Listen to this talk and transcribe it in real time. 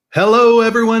Hello,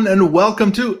 everyone, and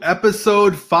welcome to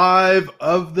episode 5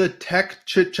 of the Tech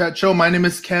Chit Chat Show. My name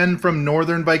is Ken from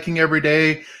Northern Viking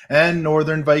Everyday and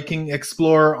Northern Viking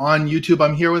Explorer on YouTube.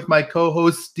 I'm here with my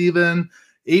co-host, Steven,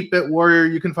 8-Bit Warrior.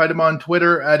 You can find him on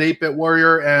Twitter at 8-Bit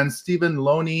Warrior, and Steven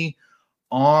Loney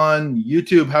on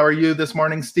YouTube. How are you this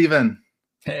morning, Steven?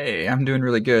 Hey, I'm doing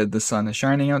really good. The sun is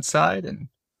shining outside, and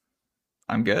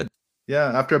I'm good.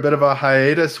 Yeah, after a bit of a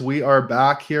hiatus, we are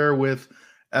back here with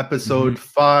episode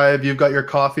 5. You've got your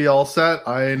coffee all set.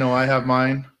 I know I have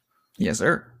mine. Yes,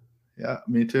 sir. Yeah,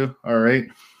 me too. All right.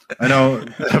 I know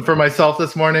for myself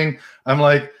this morning, I'm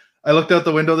like, I looked out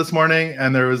the window this morning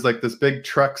and there was like this big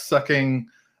truck sucking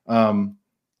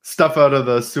stuff out of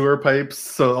the sewer pipes.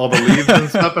 So all the leaves and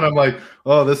stuff. And I'm like,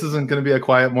 oh, this isn't going to be a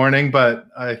quiet morning, but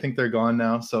I think they're gone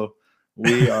now. So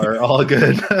we are all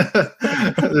good.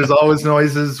 There's always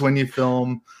noises when you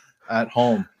film at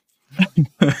home.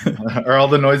 Are all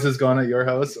the noises gone at your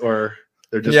house, or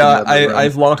they're just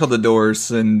I've locked all the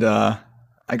doors, and I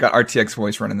got RTX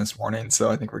voice running this morning,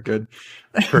 so I think we're good.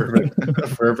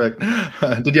 Perfect.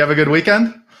 Did you have a good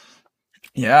weekend?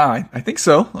 Yeah, I think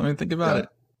so. Let me think about it.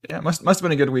 Yeah, must have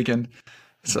been a good weekend.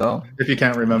 So if you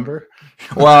can't remember,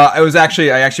 well, I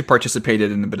actually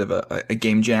participated in a bit of a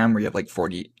game jam where you have like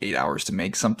 48 hours to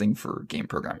make something for game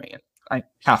programming, and I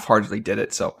half-heartedly did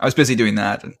it. So I was busy doing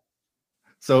that.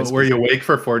 So were you awake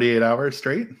for 48 hours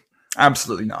straight?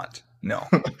 Absolutely not. No.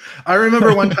 I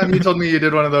remember one time you told me you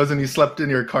did one of those and you slept in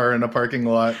your car in a parking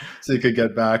lot so you could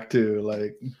get back to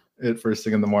like it first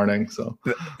thing in the morning. So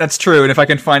that's true. And if I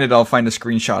can find it, I'll find a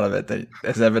screenshot of it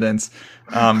as evidence.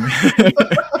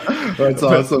 That's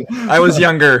awesome. I was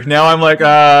younger. Now I'm like,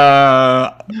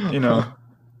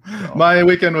 My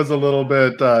weekend was a little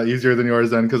bit easier than yours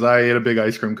then because I ate a big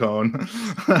ice cream cone.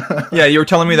 Yeah, you were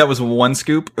telling me that was one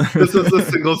scoop. This is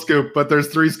a single scoop, but there's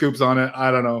 3 scoops on it.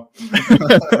 I don't know.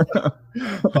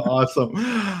 Awesome.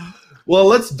 Well,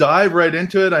 let's dive right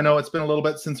into it. I know it's been a little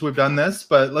bit since we've done this,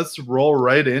 but let's roll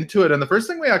right into it. And the first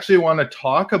thing we actually want to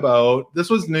talk about, this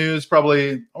was news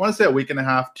probably, I want to say a week and a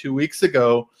half, 2 weeks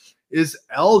ago, is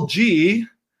LG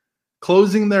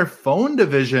closing their phone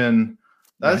division.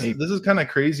 This is kind of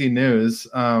crazy news.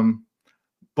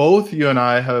 Both you and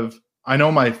I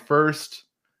know my first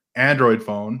Android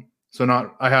phone. So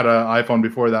I had an iPhone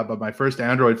before that, but my first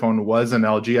Android phone was an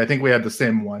LG. I think we had the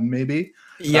same one, maybe.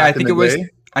 Yeah, I think it was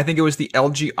the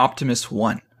LG Optimus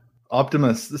 1.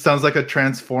 Optimus. This sounds like a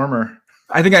transformer.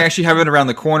 I think I actually have it around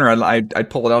the corner. I'd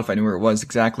pull it out if I knew where it was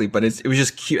exactly, but it was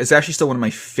just cute. It's actually still one of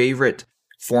my favorite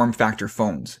form factor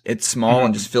phones. It's small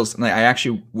and just feels like I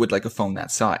actually would like a phone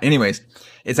that size. Anyways,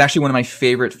 it's actually one of my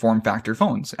favorite form factor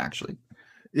phones, actually.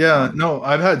 Yeah, no,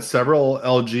 I've had several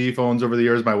LG phones over the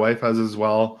years. My wife has as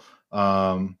well.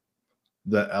 The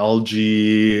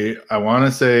LG, I want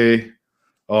to say,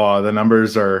 the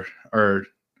numbers are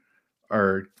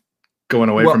going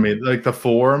away from me. Like the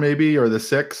 4 maybe, or the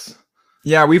 6.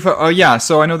 Yeah,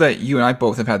 so I know that you and I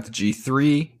both have had the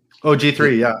G3. Oh,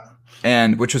 G3, yeah.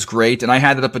 And which was great. And I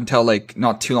had it up until like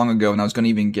not too long ago, and I was going to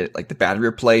even get like the battery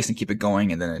replaced and keep it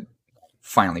going, and then it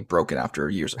finally broke it after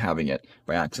years of having it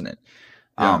by accident.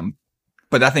 Yeah.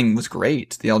 But that thing was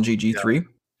great. The LG G3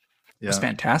 was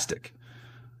fantastic.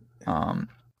 And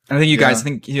I think you guys, I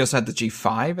think you also had the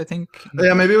G5, I think.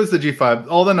 Yeah, maybe it was the G5.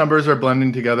 All the numbers are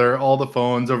blending together, all the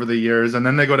phones over the years, and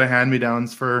then they go to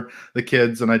hand-me-downs for the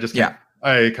kids, and I just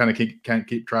I kind of can't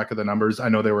keep track of the numbers. I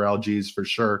know they were LGs for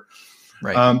sure.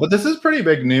 Right. But this is pretty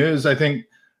big news. I think,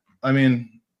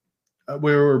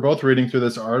 we were both reading through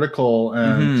this article,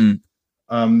 and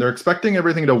they're expecting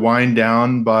everything to wind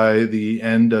down by the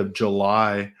end of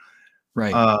July.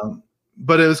 Right.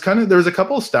 But it was there was a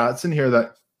couple of stats in here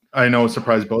that I know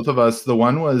surprised both of us. The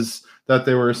one was that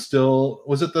they were still,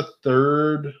 was it the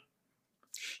third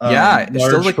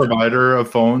large provider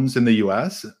of phones in the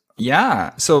US?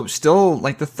 Yeah. So still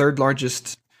like the third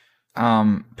largest,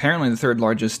 apparently the third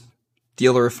largest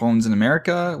dealer of phones in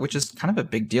America, which is kind of a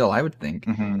big deal, I would think.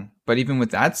 But even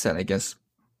with that said, I guess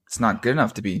it's not good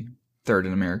enough to be third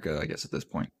in America, I guess, at this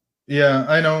point. Yeah,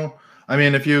 I know.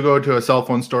 If you go to a cell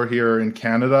phone store here in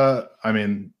Canada,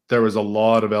 there was a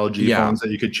lot of LG phones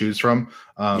that you could choose from.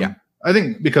 I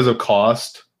think because of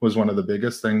cost was one of the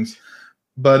biggest things.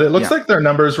 But it looks like their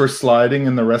numbers were sliding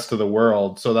in the rest of the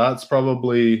world. So that's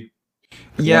probably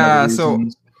so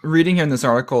reading here in this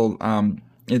article,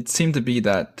 it seemed to be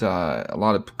that a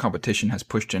lot of competition has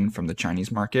pushed in from the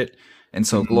Chinese market. And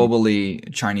so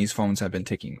globally, Chinese phones have been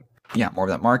taking more of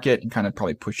that market and kind of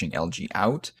probably pushing LG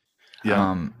out.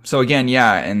 So again,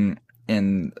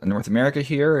 in North America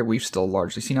here, we've still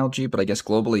largely seen LG, but I guess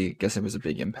globally, it was a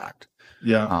big impact.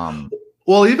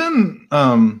 Well, even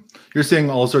you're seeing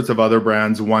all sorts of other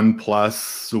brands.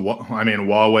 OnePlus, I mean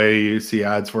Huawei. You see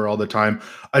ads for all the time.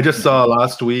 I just saw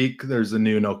last week there's a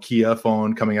new Nokia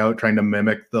phone coming out trying to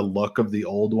mimic the look of the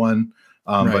old one,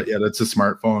 Right. but yet it's a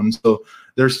smartphone. So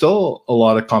there's still a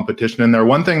lot of competition in there.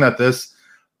 One thing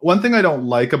I don't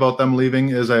like about them leaving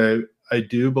is I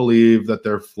do believe that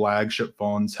their flagship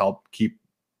phones help keep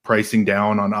pricing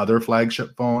down on other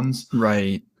flagship phones,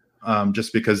 Right.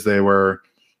 just because they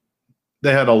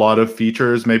had a lot of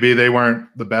features. Maybe they weren't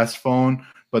the best phone,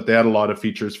 but they had a lot of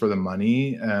features for the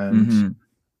money. And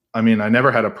I mean, I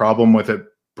never had a problem with it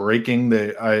breaking.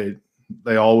 They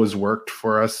always worked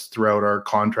for us throughout our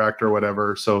contract or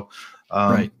whatever. So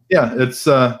Right. yeah, it's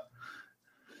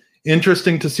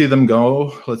interesting to see them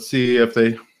go. Let's see if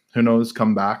they, who knows,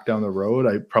 come back down the road.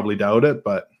 I probably doubt it,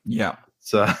 but Yeah.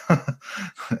 it's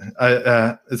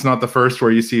it's not the first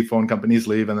where you see phone companies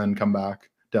leave and then come back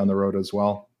down the road as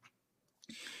well.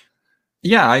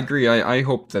 Yeah, I agree. I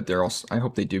hope that I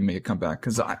hope they do make a comeback,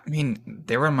 because I mean,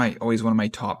 they were always one of my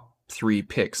top 3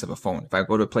 picks of a phone. If I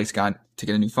go to a place to get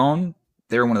a new phone,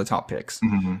 they were one of the top picks.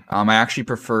 Mm-hmm. I actually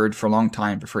preferred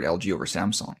LG over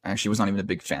Samsung. I actually was not even a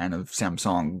big fan of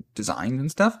Samsung design and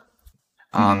stuff.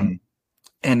 And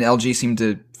LG seemed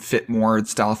to fit more the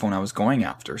style of phone I was going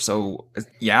after. So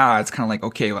yeah, it's kind of like,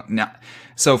 okay, well, now.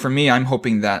 So for me, I'm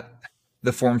hoping that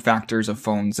the form factors of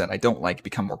phones that I don't like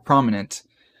become more prominent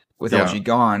with LG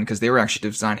gone, because they were actually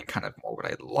designing kind of more what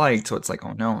I liked. So it's like,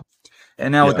 oh no.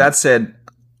 And now with that said,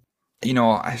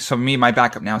 so me, my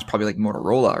backup now is probably like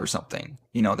Motorola or something.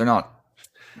 They're not,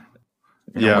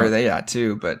 where are they at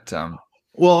too? But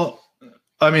well,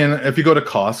 I mean, if you go to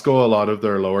Costco, a lot of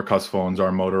their lower cost phones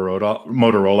are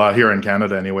Motorola here in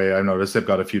Canada. Anyway, I've noticed they've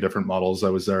got a few different models. I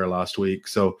was there last week,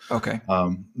 so okay,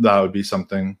 that would be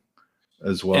something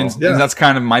as well. And that's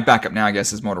kind of my backup now, I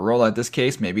guess, is Motorola. In this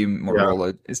case, maybe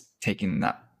Motorola is taking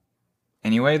that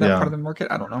anyway, that part of the market.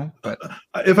 I don't know, but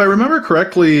if I remember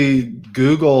correctly,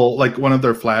 Google, like one of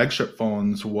their flagship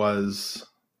phones was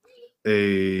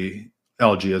a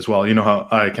LG as well. You know how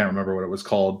I can't remember what it was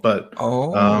called, but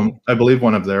I believe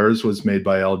one of theirs was made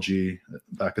by LG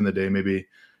back in the day, maybe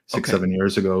 6-7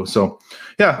 years ago. So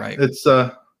yeah, it's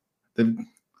they've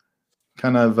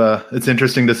kind of it's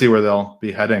interesting to see where they'll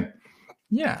be heading.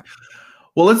 Yeah.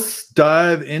 Well, let's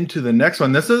dive into the next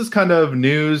one. This is kind of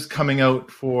news coming out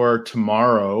for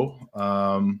tomorrow.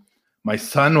 My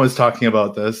son was talking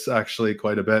about this actually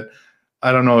quite a bit.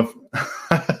 I don't know if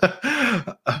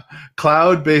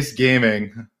cloud-based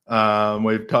gaming.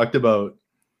 We've talked about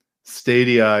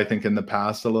Stadia, I think, in the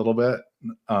past a little bit.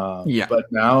 But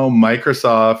now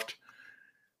Microsoft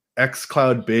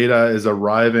xCloud Beta is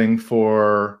arriving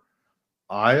for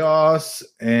iOS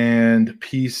and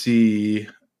PC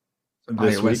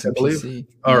this iOS week, I believe. PC.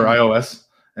 Or iOS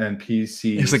and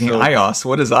PC. He's thinking iOS.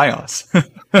 What is iOS?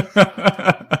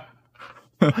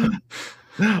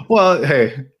 Well,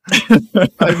 hey,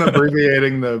 I'm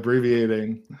abbreviating the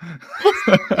abbreviating.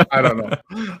 I don't know.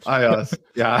 iOS.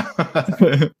 Yeah.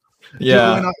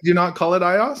 Yeah. Do you not call it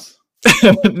iOS?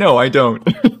 No, I don't.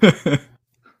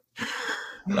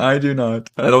 I do not.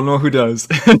 I don't know who does,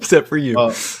 except for you.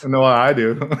 No, I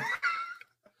do.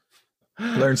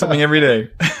 Learn something every day.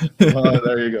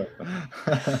 There you go.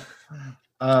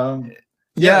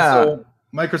 So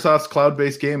Microsoft's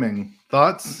cloud-based gaming.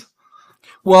 Thoughts?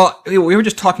 Well, we were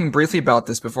just talking briefly about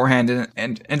this beforehand,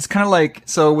 and it's kind of like,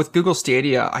 so with Google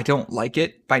Stadia, I don't like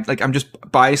it. I'm just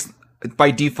biased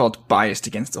by default, biased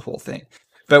against the whole thing.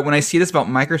 But when I see this about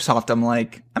Microsoft, I'm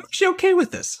like, I'm actually okay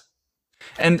with this.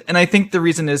 And I think the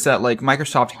reason is that like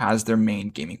Microsoft has their main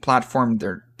gaming platform.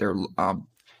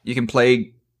 You can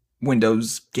play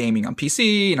Windows gaming on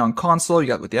PC and on console. You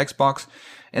got with the Xbox,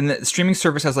 and the streaming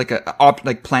service has like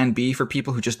like plan B for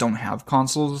people who just don't have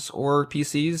consoles or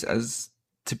PCs as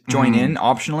to join in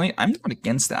optionally. I'm not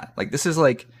against that. Like, this is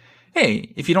like,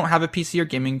 hey, if you don't have a PC or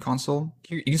gaming console,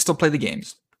 you can still play the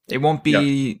games. It won't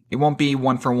be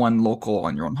one for one local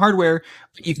on your own hardware,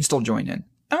 but you can still join in.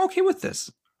 I'm okay with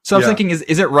this. So I'm thinking,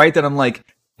 is it right that I'm like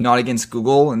not against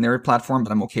Google and their platform,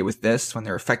 but I'm okay with this when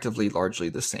they're effectively largely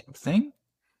the same thing?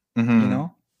 You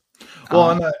know?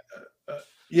 Well,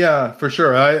 yeah, for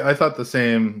sure. I thought the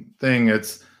same thing.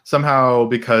 It's somehow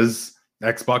because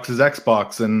Xbox is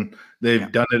Xbox and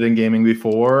they've done it in gaming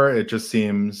before, it just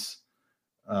seems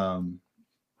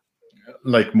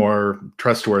like more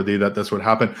trustworthy that this would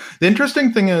happen. The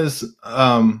interesting thing is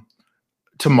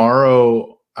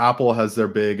tomorrow Apple has their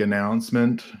big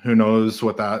announcement. Who knows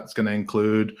what that's going to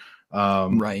include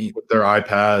with their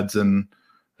iPads, and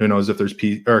who knows if there's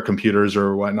computers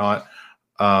or whatnot.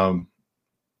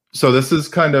 So this is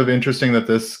kind of interesting that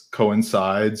this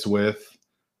coincides with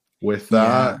with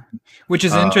that. Yeah. Which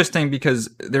is interesting because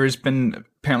there has been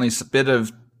apparently a bit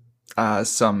of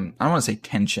some, I don't want to say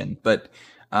tension, but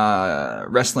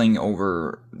wrestling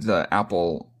over the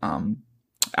Apple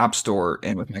App Store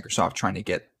and with Microsoft trying to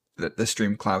get the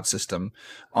Stream Cloud system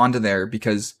onto there,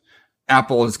 because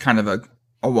Apple is kind of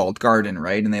a walled garden,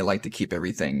 right? And they like to keep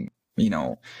everything,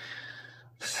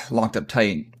 locked up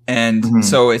tight. And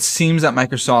so it seems that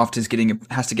Microsoft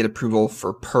has to get approval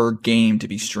for per game to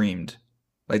be streamed.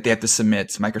 Like they have to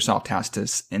Microsoft has to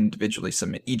individually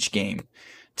submit each game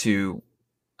to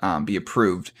be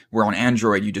approved. Where on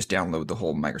Android, you just download the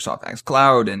whole Microsoft X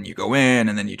Cloud and you go in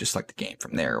and then you just select the game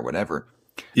from there or whatever.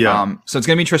 Yeah. So it's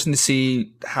going to be interesting to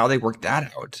see how they work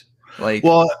that out.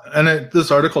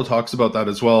 This article talks about that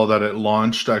as well, that it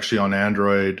launched actually on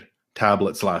Android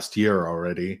tablets last year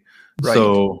already. Right.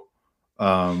 So,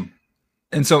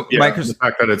 Microsoft, the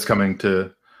fact that it's coming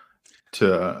to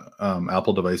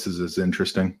Apple devices is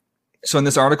interesting. So in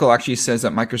this article actually says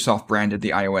that Microsoft branded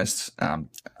the iOS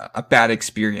a bad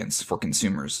experience for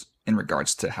consumers in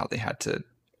regards to how they had to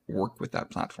work with that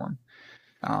platform.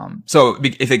 So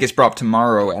if it gets brought up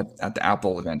tomorrow at the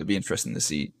Apple event, it'd be interesting to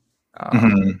see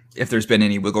if there's been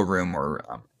any wiggle room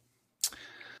or,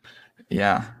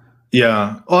 yeah.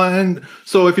 Yeah. Well, and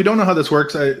so if you don't know how this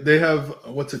works, they have,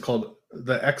 what's it called?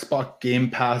 The Xbox Game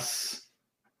Pass,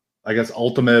 I guess,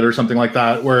 Ultimate or something like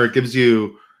that, where it gives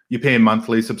you pay a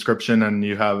monthly subscription and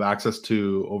you have access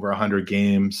to over 100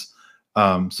 games.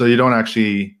 So you don't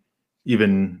actually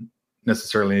even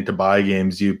necessarily need to buy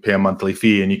games. You pay a monthly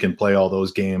fee and you can play all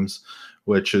those games,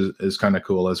 which is kind of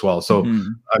cool as well. So,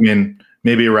 I mean,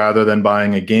 maybe rather than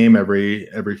buying a game every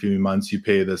few months, you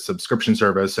pay the subscription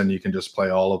service and you can just play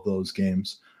all of those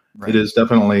games. Right. It is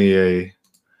definitely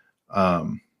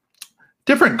a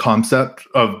different concept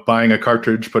of buying a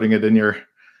cartridge, putting it in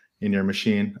your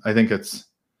machine. I think it's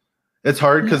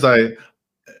hard because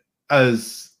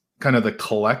as kind of the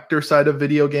collector side of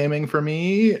video gaming for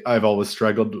me, I've always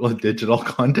struggled with digital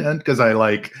content because I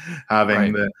like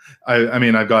having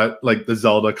I've got like the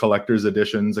Zelda collector's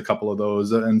editions, a couple of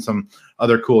those and some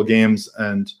other cool games.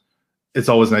 And it's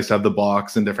always nice to have the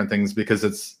box and different things because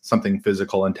it's something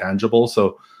physical and tangible.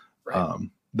 So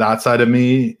that side of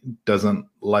me doesn't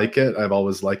like it. I've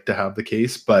always liked to have the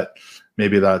case, but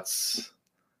maybe that's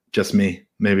just me.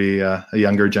 Maybe a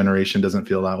younger generation doesn't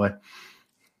feel that way.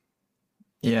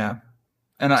 Yeah.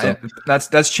 And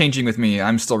that's changing with me.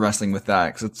 I'm still wrestling with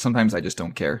that because sometimes I just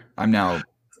don't care. I'm now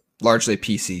largely a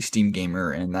PC Steam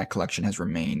gamer, and that collection has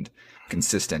remained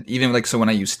consistent. Even so when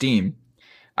I use Steam,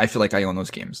 I feel like I own those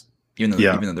games, even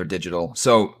though they're digital.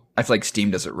 So I feel like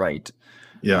Steam does it right.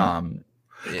 Yeah.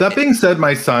 That being said,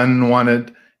 my son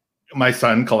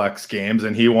collects games,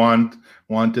 and he wanted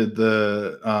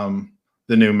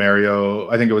the new Mario,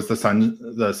 I think it was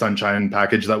the Sunshine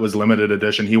package that was limited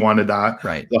edition. He wanted that,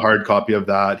 right? The hard copy of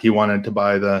that. He wanted to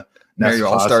buy the NES Mario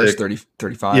Classic. All-Stars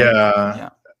 35. Yeah.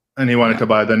 And he wanted to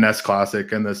buy the NES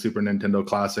Classic and the Super Nintendo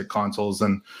Classic consoles.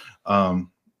 And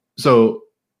so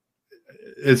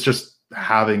it's just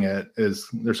having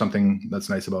there's something that's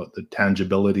nice about the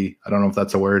tangibility. I don't know if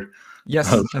that's a word.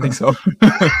 Yes, I think so.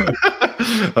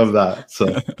 Of that.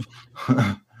 So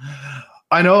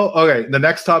I know. Okay, the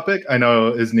next topic I know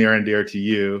is near and dear to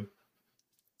you.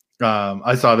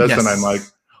 I saw this and I'm like,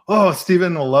 oh,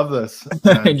 Stephen will love this.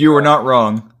 And you were not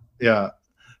wrong. Yeah.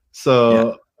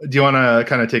 So do you want to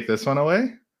kind of take this one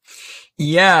away?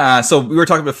 Yeah. So we were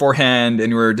talking beforehand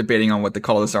and we were debating on what to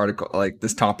call this article, like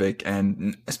this topic,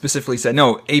 and specifically said,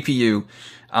 no, APU.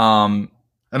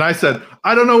 And I said,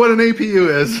 I don't know what an APU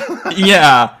is.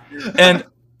 Yeah. And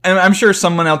I'm sure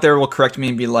someone out there will correct me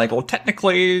and be like, well,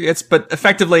 technically but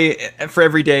effectively for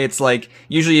every day, it's like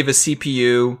usually you have a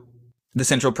CPU, the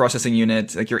central processing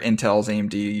unit, like your Intel's,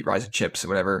 AMD, Ryzen chips,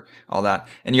 whatever, all that.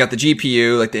 And you got the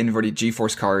GPU, like the NVIDIA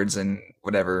GeForce cards and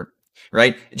whatever,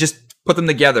 right? Just put them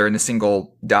together in a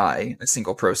single die, a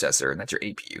single processor, and that's your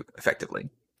APU effectively.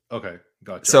 Okay.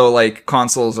 Gotcha. So like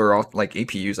consoles are all like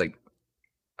APUs, like,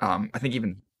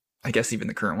 I guess even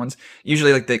the current ones,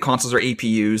 usually like the consoles are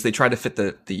APUs. They try to fit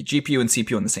the GPU and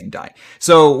CPU on the same die.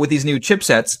 So with these new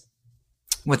chipsets,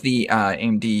 with the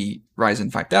AMD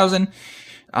Ryzen 5000,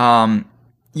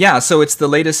 so it's the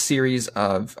latest series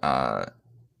of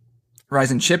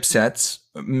Ryzen chipsets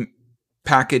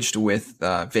packaged with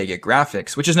Vega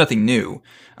graphics, which is nothing new.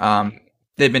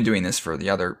 They've been doing this for the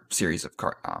other series of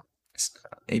APU,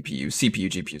 CPU,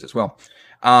 GPUs as well.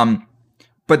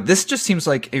 But this just seems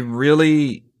like a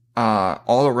really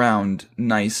all around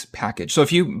nice package. So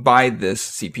if you buy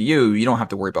this CPU, you don't have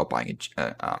to worry about buying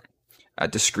a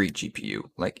discrete GPU.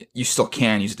 Like you still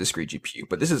can use a discrete GPU,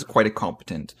 but this is quite a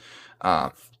competent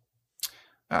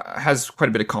has quite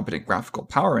a bit of competent graphical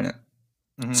power in it.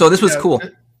 Mm-hmm. So this was cool.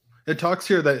 It talks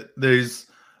here that there's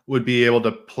would be able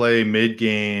to play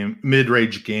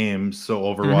mid-range games, so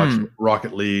Overwatch,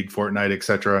 Rocket League, Fortnite,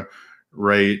 etc.,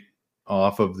 right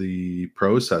off of the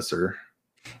processor.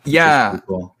 Yeah,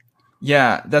 cool.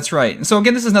 Yeah, that's right. And so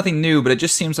again, this is nothing new, but it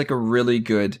just seems like a really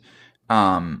good,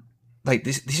 like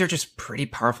these are just pretty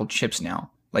powerful chips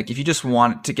now. Like if you just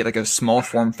want to get like a small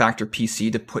form factor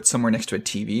PC to put somewhere next to a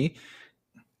TV,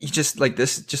 you just like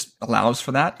this just allows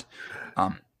for that.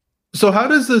 So how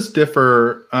does this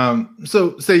differ?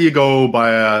 So say you go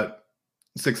buy a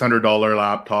 $600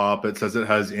 laptop. It says it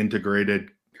has integrated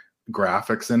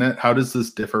graphics in it. How does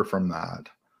this differ from that?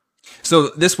 So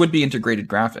this would be integrated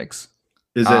graphics.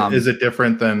 Is it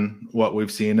different than what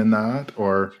we've seen in that,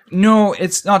 or no?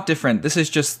 It's not different. This is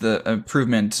just the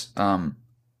improvement,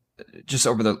 just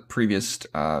over the previous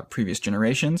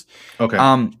generations.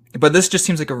 Okay. But this just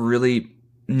seems like a really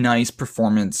nice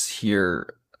performance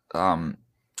here.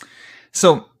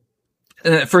 So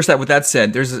first, with that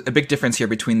said, there's a big difference here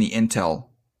between the Intel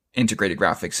integrated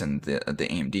graphics and the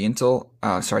AMD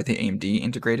the AMD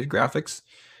integrated graphics.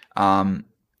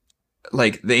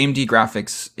 Like the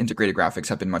AMD integrated graphics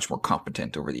have been much more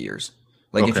competent over the years.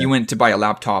 Like if you went to buy a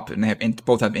laptop and they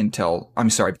both have integrated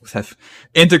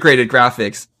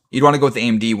graphics, you'd want to go with the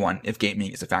AMD one if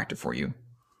gaming is a factor for you.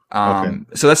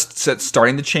 So that's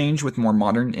starting to change with more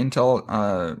modern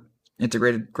Intel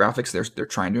integrated graphics. They're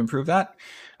trying to improve that.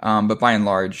 But by and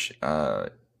large, in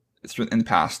the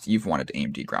past, you've wanted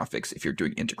AMD graphics if you're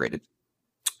doing integrated.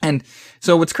 And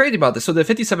so what's crazy about this, so the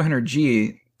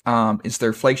 5700G is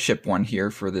their flagship one here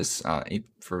for this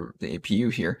for the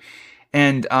APU here.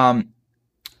 And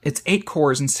it's 8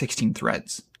 cores and 16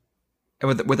 threads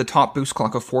with a top boost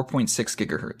clock of 4.6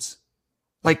 gigahertz.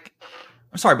 Like,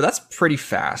 I'm sorry, but that's pretty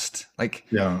fast. Like,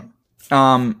 yeah.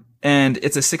 And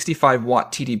it's a 65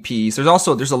 watt TDP.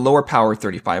 So there's a lower power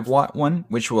 35 watt one,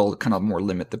 which will kind of more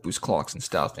limit the boost clocks and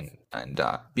stuff and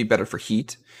be better for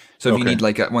heat. So if you need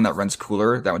like one that runs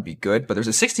cooler, that would be good. But there's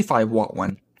a 65 watt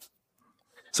one.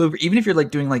 So even if you're like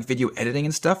doing like video editing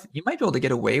and stuff, you might be able to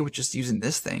get away with just using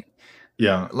this thing.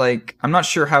 Yeah. Like, I'm not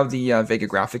sure how the Vega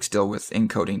graphics deal with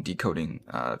encoding, decoding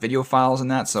video files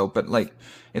and that. So, but like,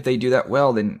 if they do that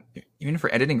well, then even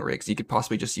for editing rigs, you could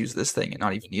possibly just use this thing and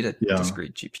not even need a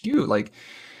discrete GPU. Like,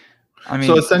 I mean,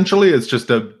 so essentially, it's just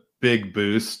a big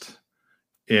boost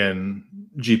in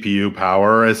GPU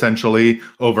power, essentially,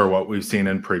 over what we've seen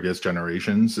in previous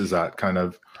generations. Is that kind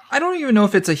of? I don't even know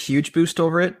if it's a huge boost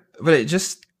over it, but it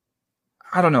just,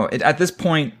 I don't know. At this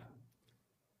point.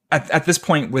 At this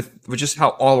point, with just how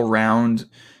all around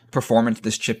performant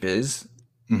this chip is,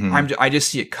 I just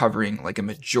see it covering like a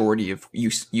majority of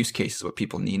use cases what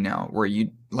people need now. Where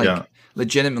you like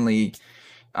legitimately,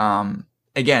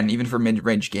 again, even for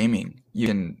mid-range gaming, you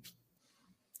can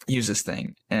use this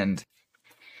thing, and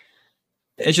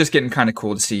it's just getting kind of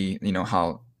cool to see,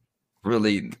 how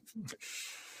really,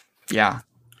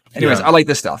 Anyways, I like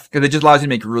this stuff because it just allows you to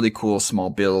make really cool small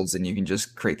builds, and you can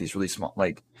just create these really small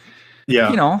like.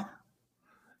 Yeah.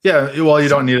 Yeah. Well, you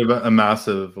don't need a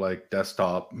massive like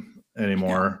desktop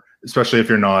anymore, especially if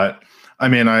you're not. I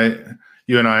mean,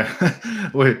 you and I,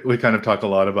 we kind of talk a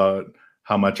lot about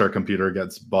how much our computer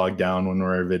gets bogged down when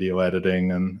we're video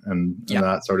editing and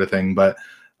that sort of thing. But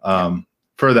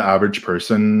for the average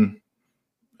person,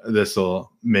 this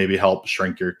will maybe help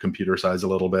shrink your computer size a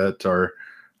little bit, or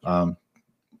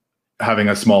having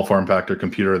a small form factor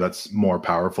computer that's more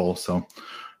powerful. So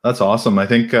that's awesome. I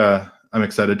think I'm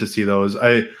excited to see those.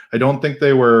 I don't think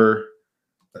they were.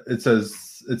 It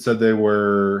said they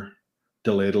were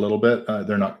delayed a little bit.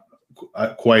 They're not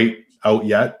quite out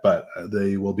yet, but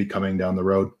they will be coming down the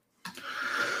road.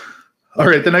 All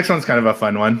right, the next one's kind of a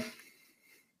fun one.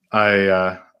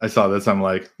 I saw this. I'm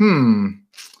like,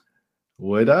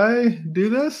 would I do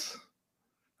this?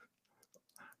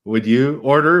 Would you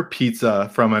order pizza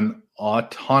from an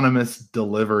autonomous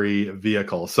delivery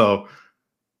vehicle? So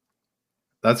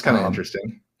that's kind of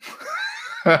interesting.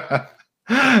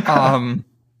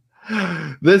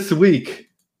 This week,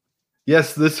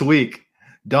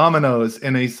 Domino's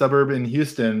in a suburb in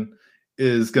Houston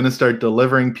is going to start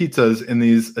delivering pizzas in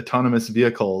these autonomous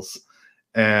vehicles.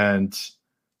 And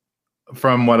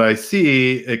from what I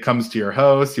see, it comes to your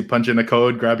house, you punch in a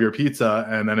code, grab your pizza,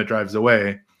 and then it drives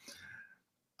away.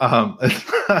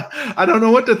 I don't know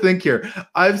what to think here.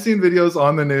 I've seen videos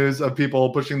on the news of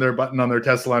people pushing their button on their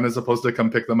Tesla and it's supposed to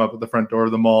come pick them up at the front door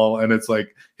of the mall, and it's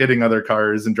like hitting other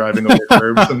cars and driving over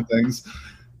curbs and things.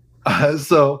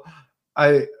 So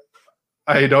I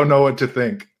don't know what to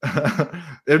think.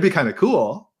 It'd be kind of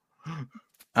cool.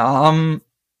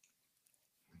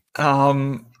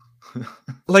 Um,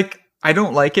 like I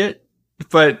don't like it,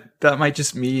 but that might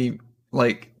just me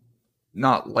like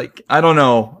not like I don't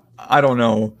know. I don't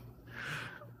know.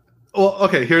 Well,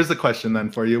 okay, here's the question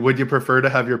then for you. Would you prefer to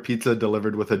have your pizza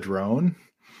delivered with a drone?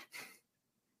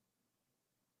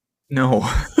 No.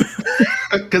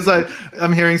 Because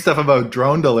I'm hearing stuff about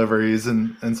drone deliveries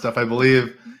and stuff. I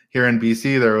believe here in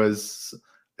BC there was,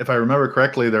 if I remember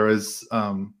correctly, there was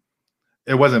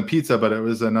it wasn't pizza, but it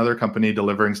was another company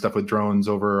delivering stuff with drones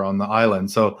over on the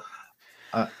island. So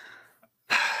I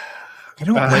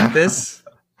don't like this.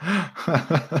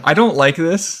 I don't like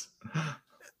this.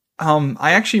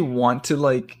 I actually want to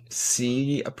like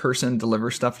see a person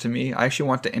deliver stuff to me. I actually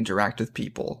want to interact with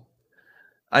people.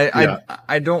 Yeah.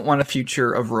 I don't want a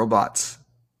future of robots.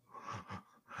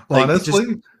 Like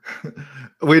Honestly,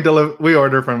 we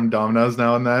order from Domino's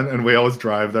now and then, and we always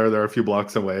drive there. They're a few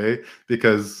blocks away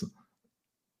because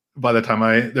by the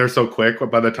time they're so quick,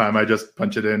 but by the time I just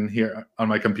punch it in here on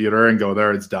my computer and go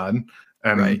there, it's done.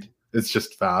 And right. It's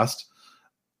just fast.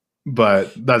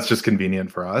 But that's just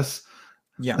convenient for us.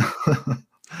 Yeah.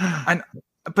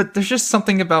 But there's just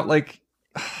something about like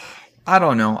I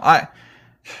don't know.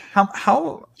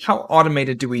 How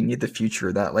automated do we need the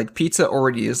future that like pizza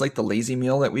already is like the lazy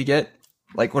meal that we get?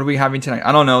 Like what are we having tonight?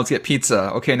 I don't know. Let's get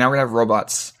pizza. Okay, now we're gonna have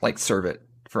robots like serve it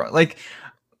for like.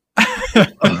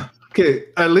 Okay,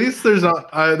 at least there's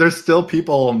not. There's still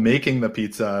people making the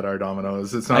pizza at our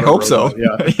Domino's. It's not. I hope so.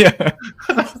 Yeah. Yeah.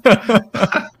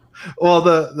 Well,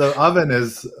 the oven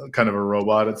is kind of a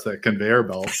robot. It's a conveyor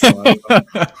belt. So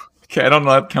okay, I don't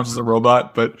know if that counts as a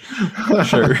robot, but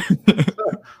sure.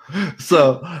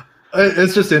 So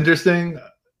it's just interesting.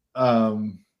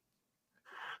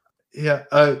 Yeah,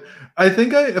 I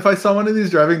think if I saw one of these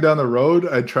driving down the road,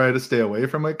 I'd try to stay away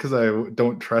from it because I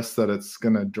don't trust that it's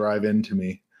gonna drive into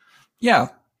me. Yeah,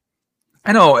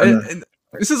 I know.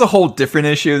 This is a whole different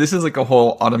issue. This is like a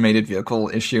whole automated vehicle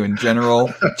issue in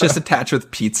general, just attached with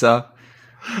pizza.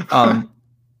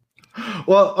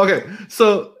 Well, okay.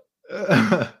 So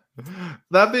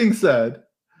that being said,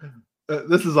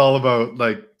 this is all about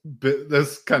like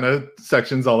this kind of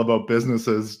section's all about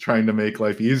businesses trying to make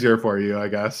life easier for you, I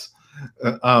guess.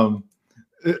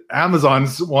 Amazon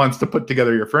wants to put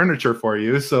together your furniture for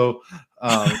you, so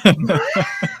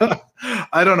I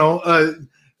don't know.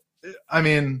 I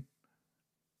mean,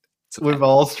 we've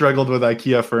all struggled with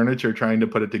IKEA furniture trying to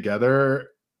put it together.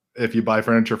 If you buy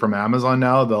furniture from Amazon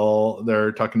now,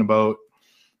 they're talking about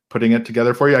putting it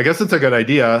together for you. I guess it's a good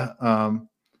idea.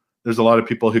 There's a lot of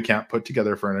people who can't put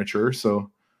together furniture, so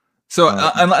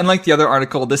unlike the other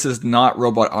article, this is not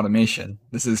robot automation.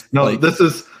 This is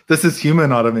this is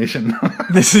human automation.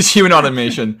 This is human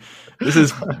automation. This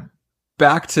is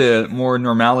back to more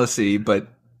normalcy, but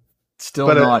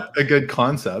still not a good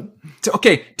concept.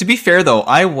 Okay, to be fair though,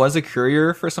 I was a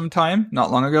courier for some time, not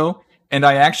long ago, and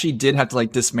I actually did have to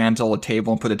like dismantle a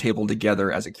table and put a table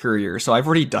together as a courier. So I've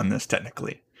already done this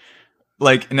technically.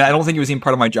 Like, and I don't think it was even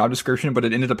part of my job description, but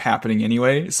it ended up happening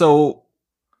anyway. So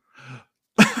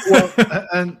well,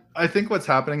 and I think what's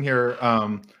happening here,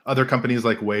 other companies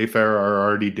like Wayfair are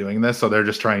already doing this, so they're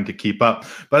just trying to keep up.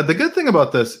 But the good thing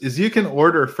about this is you can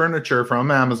order furniture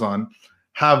from Amazon,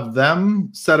 have them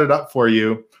set it up for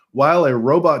you while a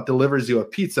robot delivers you a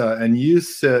pizza, and you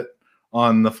sit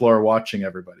on the floor watching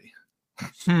everybody.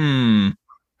 Can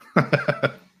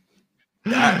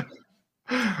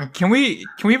we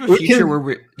have a future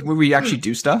where we actually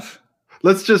do stuff?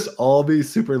 Let's just all be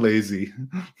super lazy.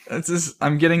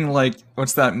 I'm getting like,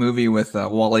 what's that movie with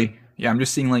WALL-E? Yeah, I'm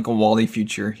just seeing like a WALL-E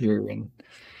future here, and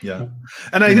yeah,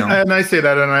 and I say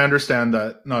that, and I understand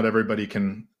that not everybody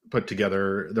can put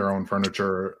together their own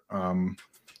furniture,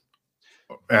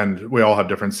 and we all have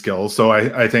different skills. So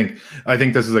I think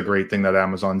this is a great thing that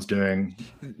Amazon's doing.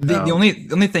 The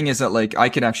only thing is that like I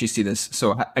could actually see this.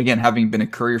 So again, having been a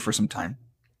courier for some time,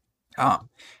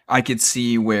 I could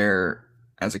see where,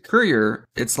 as a courier,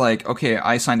 it's like, okay,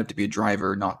 I signed up to be a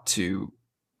driver, not to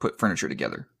put furniture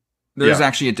together. There's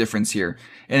actually a difference here.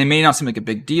 And it may not seem like a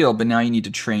big deal, but now you need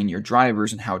to train your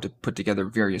drivers in how to put together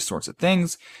various sorts of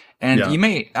things. And you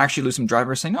may actually lose some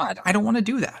drivers saying, no, I don't want to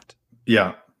do that.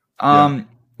 Yeah.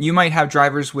 You might have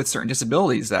drivers with certain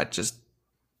disabilities that just,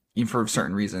 for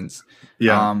certain reasons, they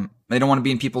don't want to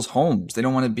be in people's homes. They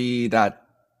don't want to be that,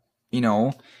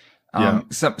 some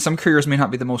couriers may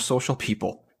not be the most social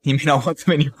people. You may not want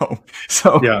them in your home.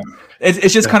 So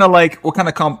it's just kind of like, what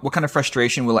kind of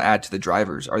frustration will it add to the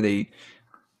drivers?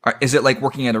 Is it like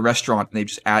working at a restaurant and they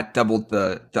just doubled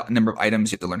the number of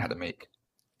items you have to learn how to make?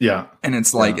 Yeah. And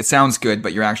it's like, it sounds good,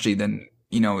 but you're actually then,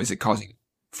 is it causing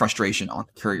frustration on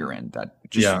the courier end that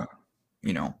just,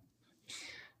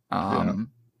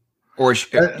 Or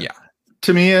Uh, yeah,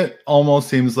 to me, it almost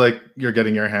seems like you're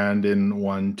getting your hand in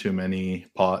one too many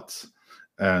pots,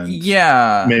 and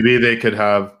yeah, maybe they could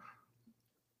have,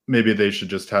 maybe they should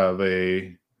just have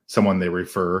someone they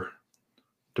refer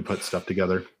to put stuff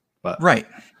together. But right.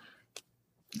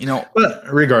 You know,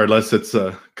 regardless, it's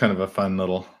a kind of a fun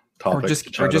little or topic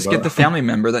to chat just get about. the family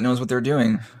member that knows what they're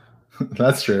doing.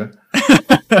 That's true.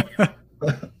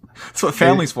 That's what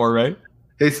family's for, right?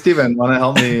 Hey, Steven, want to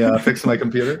help me fix my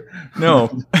computer? No.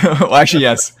 Well, actually,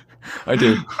 yes, I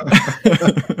do.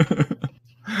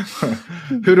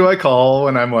 Who do I call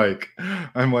when I'm like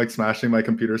smashing my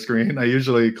computer screen? I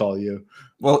usually call you.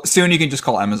 Well, soon you can just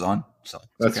call Amazon. So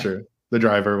that's okay. True. The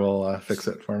driver will fix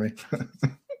it for me.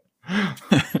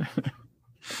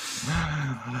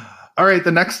 All right,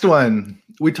 the next one.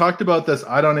 We talked about this.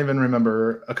 I don't even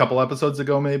remember, a couple episodes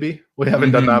ago, maybe. We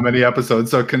haven't done that many episodes.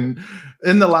 So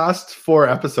in the last 4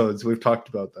 episodes, we've talked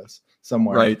about this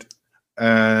somewhere. Right.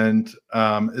 And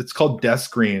it's called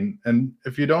Deskreen. And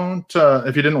if you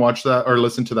didn't watch that or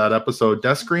listen to that episode,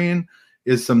 Deskreen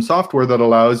is some software that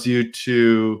allows you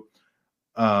to,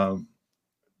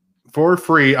 for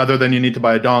free, other than you need to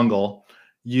buy a dongle,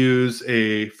 use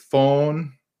a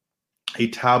phone, a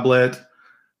tablet,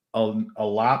 a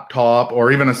laptop,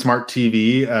 or even a smart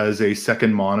TV as a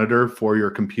second monitor for your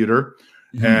computer.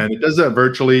 Mm-hmm. And it does that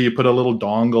virtually. You put a little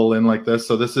dongle in like this.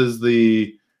 So this is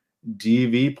the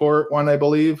DV port one, I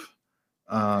believe.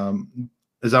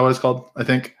 Is that what it's called? I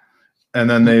think. And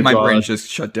then my brain just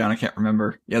shut down. I can't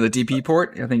remember. Yeah, the DP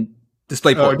port. I think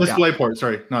DisplayPort. DisplayPort.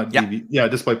 Sorry, not DV. Yeah,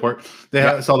 DisplayPort.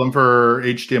 They sell them for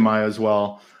HDMI as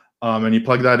well. And you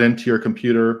plug that into your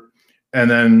computer, and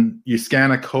then you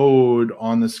scan a code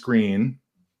on the screen,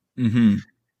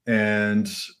 and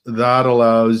that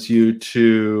allows you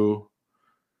to,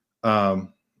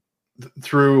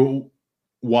 through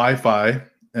Wi-Fi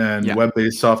and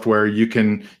web-based software, you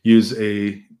can use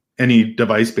any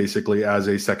device basically as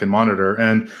a second monitor.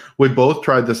 And we both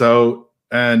tried this out,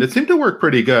 and it seemed to work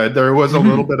pretty good. There was a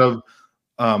little bit of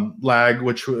lag,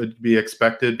 which would be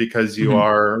expected because you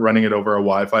are running it over a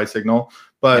Wi-Fi signal.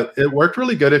 But it worked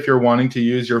really good if you're wanting to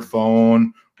use your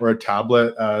phone or a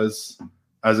tablet as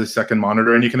a second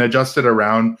monitor. And you can adjust it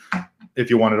around if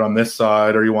you want it on this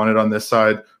side or you want it on this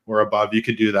side or above. You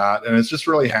could do that. And it's just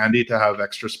really handy to have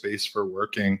extra space for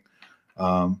working.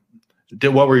 What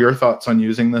were your thoughts on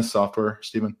using this software,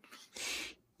 Stephen?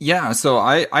 Yeah, so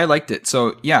I liked it.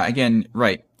 So yeah, again,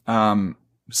 right.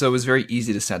 So it was very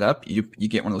easy to set up. You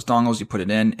get one of those dongles, you put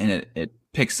it in, and it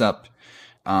picks up.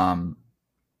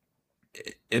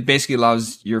 It basically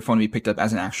allows your phone to be picked up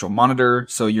as an actual monitor,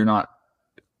 so you're not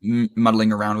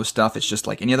muddling around with stuff. It's just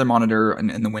like any other monitor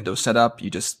in the Windows setup. You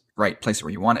just place it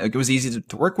where you want it. It was easy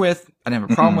to work with. I didn't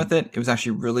have a problem with it. It was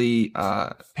actually really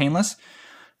painless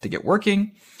to get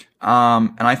working,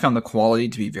 and I found the quality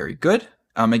to be very good.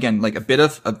 Again, like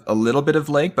a little bit of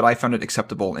lag, but I found it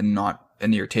acceptable and not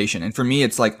an irritation. And for me,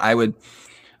 it's like I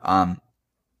had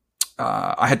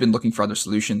been looking for other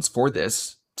solutions for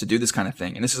this to do this kind of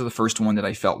thing, and this is the first one that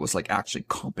I felt was like actually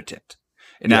competent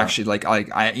and actually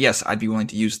yes, I'd be willing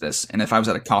to use this. And if I was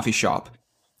at a coffee shop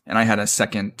and I had a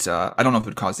second, I don't know if it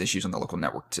would cause issues on the local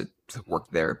network to work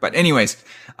there, but anyways,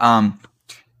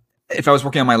 if I was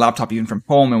working on my laptop even from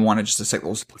home and wanted just a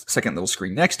second little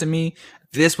screen next to me,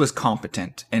 this was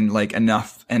competent and like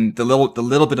enough. And the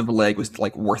little bit of a lag was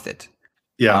like worth it.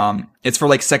 Yeah. It's for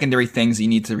like secondary things you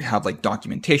need to have like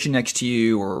documentation next to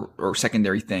you or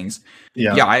secondary things.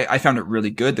 Yeah. Yeah. I found it really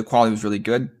good. The quality was really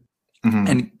good.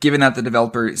 And given that the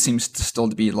developer seems to still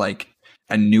to be like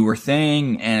a newer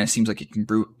thing and it seems like it can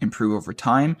improve over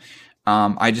time,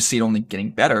 I just see it only getting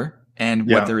better. And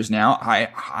what there is now,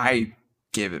 I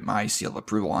give it my seal of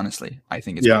approval, honestly. I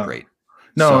think it's been great.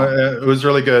 No, it was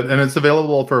really good. And it's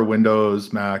available for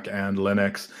Windows, Mac, and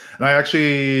Linux. And I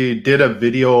actually did a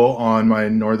video on my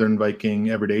Northern Viking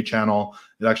Everyday channel.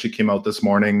 It actually came out this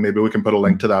morning. Maybe we can put a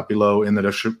link to that below in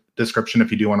the description if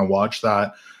you do want to watch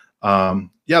that.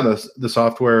 The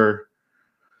software,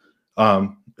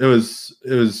 it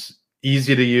was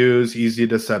easy to use, easy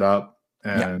to set up.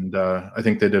 And I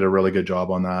think they did a really good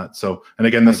job on that. So, and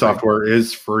again, the software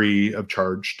is free of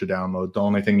charge to download. The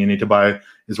only thing you need to buy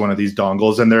is one of these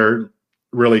dongles, and they're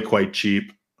really quite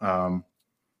cheap. Probably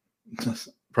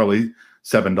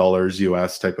 $7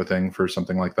 US type of thing for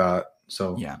something like that.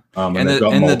 So and they've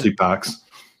got multi-packs.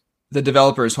 The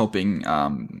developer is hoping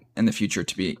in the future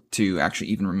to actually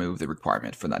even remove the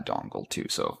requirement for that dongle too.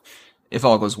 So if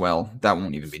all goes well, that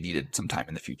won't even be needed sometime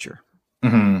in the future.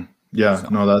 Yeah, so.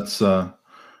 No,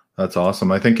 that's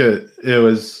awesome. I think it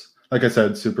was, like I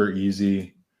said, super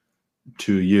easy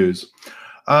to use.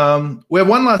 We have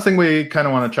one last thing we kind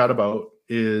of want to chat about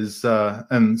is,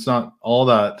 and it's not all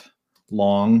that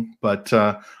long, but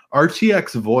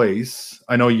RTX Voice.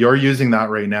 I know you're using that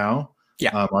right now.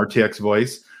 Yeah. RTX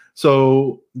Voice.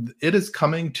 So it is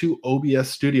coming to OBS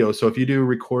Studio. So if you do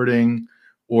recording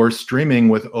or streaming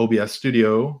with OBS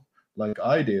Studio, like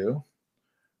I do,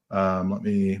 let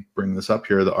me bring this up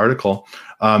here, the article,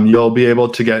 you'll be able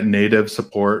to get native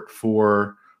support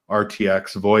for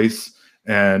RTX Voice.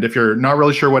 And if you're not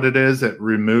really sure what it is, it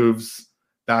removes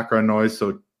background noise.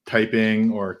 So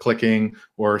typing or clicking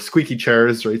or squeaky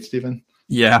chairs, right, Stephen?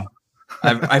 Yeah.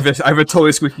 I've a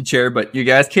totally squeaky chair, but you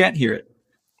guys can't hear it.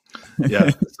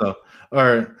 Yeah. So,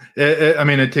 or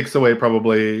it takes away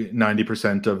probably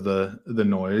 90% of the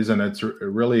noise, and it's a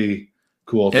really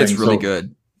cool thing. It's really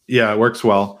good. Yeah, it works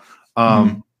well.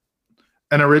 And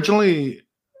originally,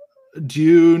 do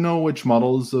you know which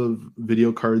models of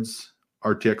video cards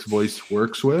RTX Voice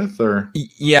works with? Or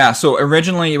yeah, so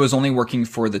originally it was only working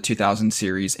for the 2000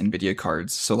 series NVIDIA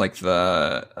cards, so like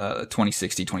the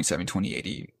 2060, 2070,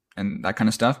 2080, and that kind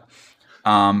of stuff.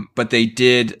 But they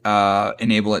did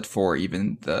enable it for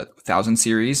even the 1000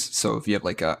 series. So if you have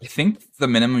like I think the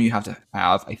minimum you have to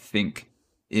have, I think,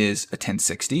 is a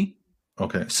 1060.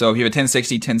 Okay. So if you have a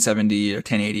 1060, 1070, or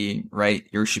 1080, right,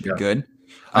 yours should be good.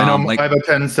 I know I have a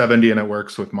 1070 and it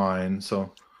works with mine.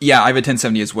 So yeah, I have a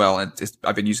 1070 as well.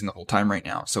 I've been using the whole time right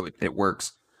now, so it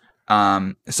works.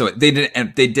 So they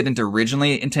didn't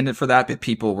originally intend it for that, but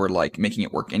people were like making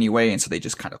it work anyway, and so they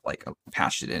just kind of like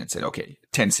patched it in and said, okay,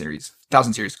 10 series,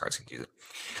 1000 series cards can use it.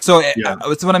 So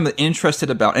it's what I'm interested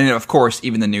about, and of course,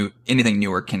 even anything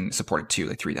newer can support it too,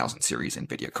 like 3000 series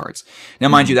NVIDIA cards. Now,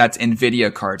 mind you, that's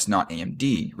NVIDIA cards, not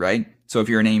AMD, right? So if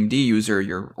you're an AMD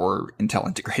user, or Intel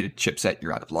integrated chipset,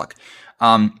 you're out of luck.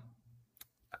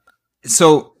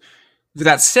 So with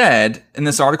that said, in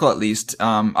this article at least,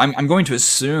 I'm going to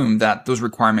assume that those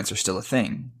requirements are still a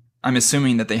thing. I'm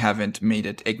assuming that they haven't made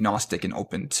it agnostic and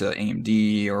open to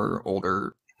AMD or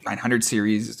older 900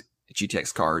 series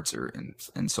GTX cards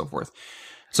and so forth.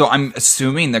 So I'm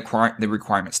assuming the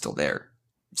requirement's still there.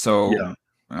 So yeah.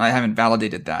 I haven't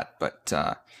validated that, but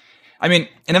I mean,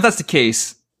 and if that's the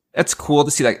case, it's cool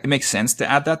to see that it makes sense to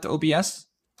add that to OBS.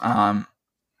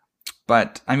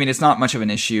 But I mean, it's not much of an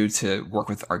issue to work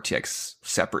with RTX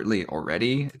separately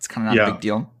already. It's kind of not a big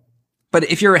deal. But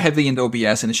if you're heavily into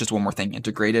OBS and it's just one more thing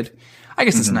integrated, I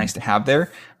guess it's nice to have there.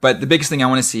 But the biggest thing I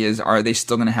want to see is, are they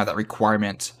still going to have that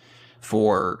requirement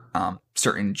for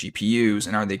certain GPUs?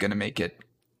 And are they going to make it,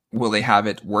 will they have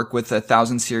it work with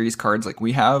 1000 series cards like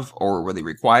we have? Or will they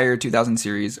require 2000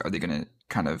 series? Are they going to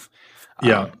kind of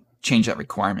change that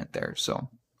requirement there? So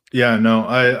yeah, no,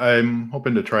 I'm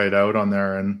hoping to try it out on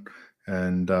there, and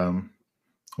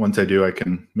once I do, I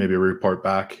can maybe report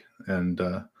back and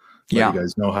let you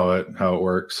guys know how it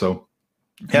works. So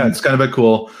yeah, it's kind of a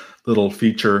cool little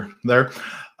feature there.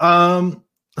 All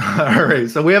right,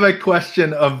 so we have a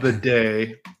question of the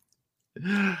day.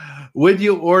 Would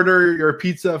you order your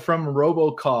pizza from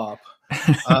RoboCop?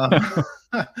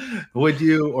 Would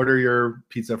you order your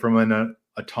pizza from an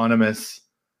autonomous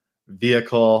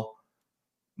vehicle?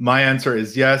 My answer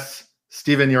is yes.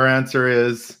 Stephen, your answer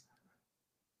is?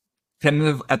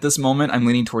 Tentative at this moment, I'm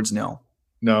leaning towards no.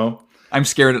 No? I'm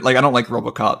scared. Like, I don't like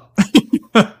RoboCop.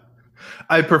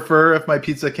 I prefer if my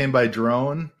pizza came by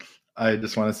drone. I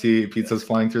just want to see pizzas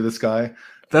flying through the sky.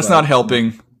 That's not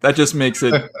helping. That just makes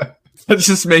it... that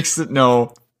just makes it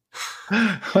no.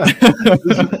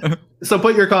 So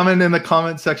put your comment in the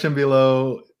comment section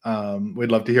below. We'd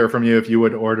love to hear from you if you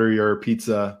would order your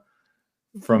pizza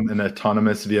from an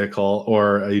autonomous vehicle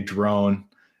or a drone.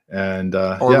 And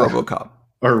or RoboCop.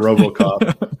 Or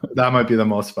RoboCop. That might be the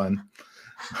most fun.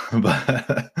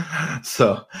 But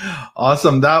so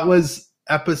awesome. That was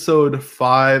episode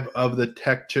 5 of the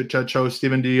Tech Chit Chat Show.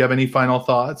 Stephen, do you have any final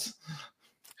thoughts?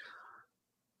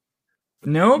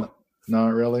 Nope. Not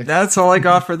really. That's all I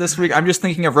got for this week. I'm just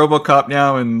thinking of RoboCop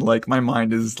now, and like my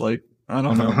mind is like, I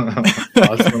don't know.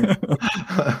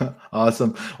 Awesome.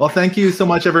 Awesome. Well, thank you so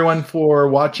much, everyone, for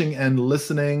watching and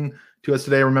listening to us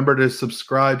today. Remember to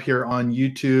subscribe here on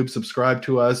YouTube, subscribe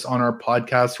to us on our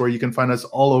podcast, where you can find us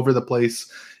all over the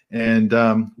place. And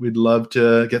we'd love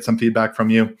to get some feedback from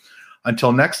you.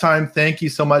 Until next time, thank you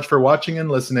so much for watching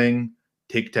and listening.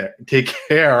 Take care. Take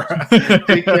care.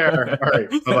 All right.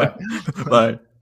 Bye-bye. Bye.